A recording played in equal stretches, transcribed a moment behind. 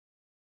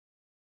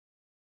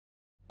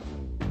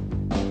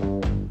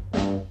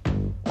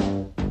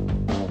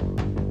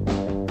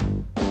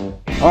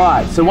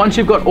Alright, so once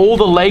you've got all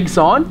the legs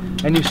on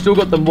and you've still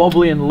got them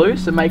wobbly and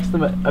loose, it makes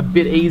them a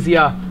bit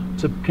easier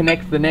to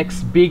connect the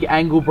next big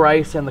angle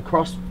brace and the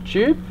cross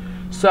tube.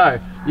 So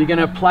you're going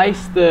to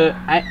place the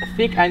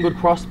thick angled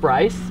cross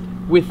brace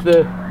with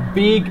the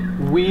big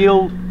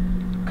wheel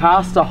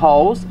caster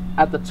holes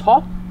at the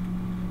top.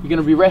 You're going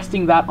to be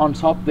resting that on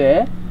top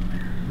there.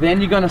 Then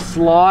you're going to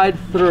slide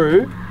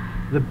through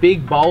the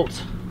big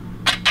bolt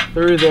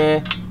through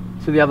there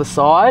to the other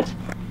side,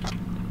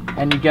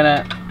 and you're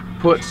going to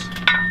put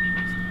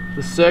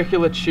the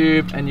circular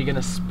tube and you're going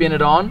to spin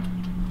it on,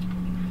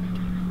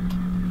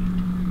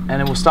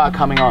 and it will start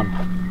coming on.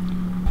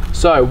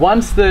 So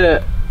once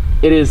it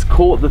is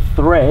caught the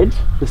thread,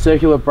 the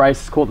circular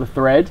brace is caught the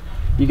thread,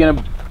 you're going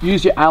to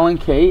use your Allen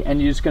key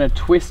and you're just going to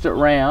twist it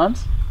round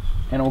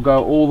and it will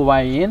go all the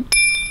way in.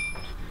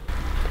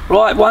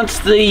 Right, once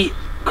the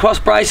cross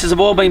braces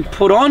have all been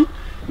put on,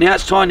 now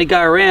it's time to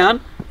go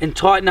around and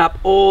tighten up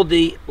all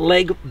the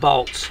leg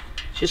bolts.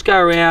 Just go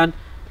around,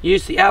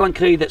 use the Allen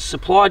key that's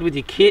supplied with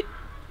your kit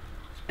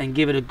and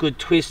give it a good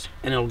twist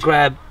and it'll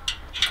grab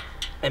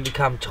and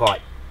become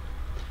tight.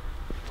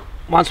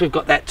 Once we've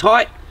got that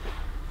tight,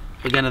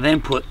 we're going to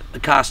then put the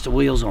caster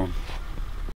wheels on.